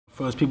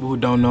For those people who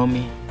don't know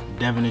me,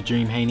 Devin the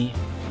Dream Haney.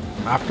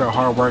 After a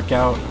hard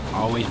workout, I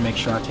always make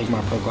sure I take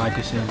my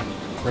proglycosin.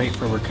 Great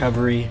for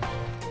recovery.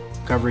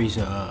 Recovery is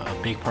a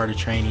big part of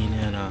training,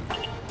 and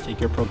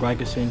take your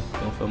proglycosin,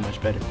 you'll feel much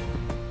better.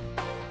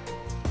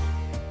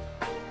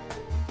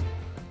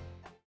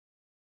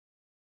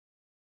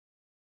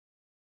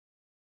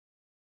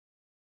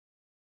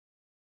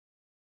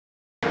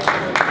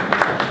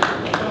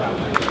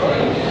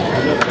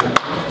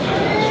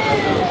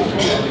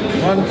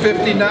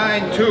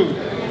 $159.2.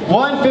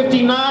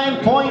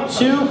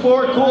 159.2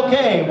 for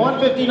Culcay.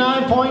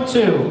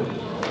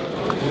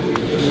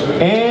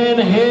 159.2. And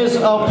his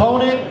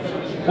opponent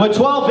with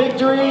 12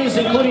 victories,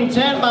 including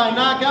 10 by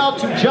knockout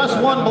to just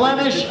one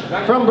blemish,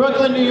 from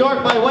Brooklyn, New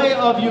York, by way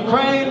of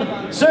Ukraine,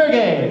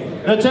 Sergiy,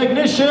 the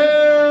technician,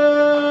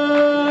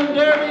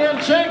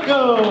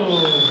 Derevyanchenko.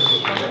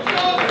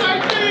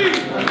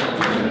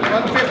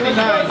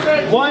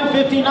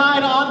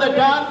 159 on the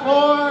dot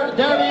for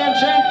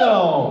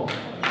Derevyanchenko.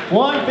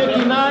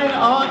 159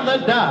 on the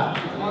dot.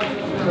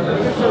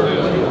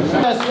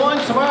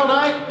 S1 tomorrow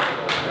night.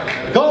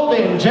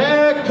 Golden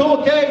Jack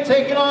Culcay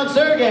taking on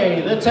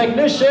Sergiy, the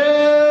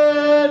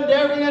technician,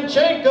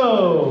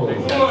 Derevyanchenko.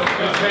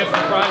 Face in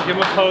front, give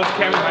him a pose,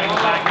 camera right in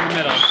the back in the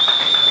middle.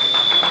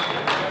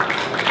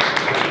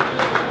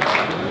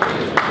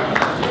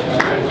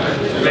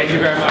 Thank you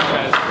very much,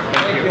 guys.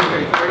 Thank you.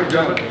 Good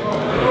job.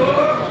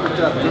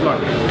 Good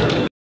luck.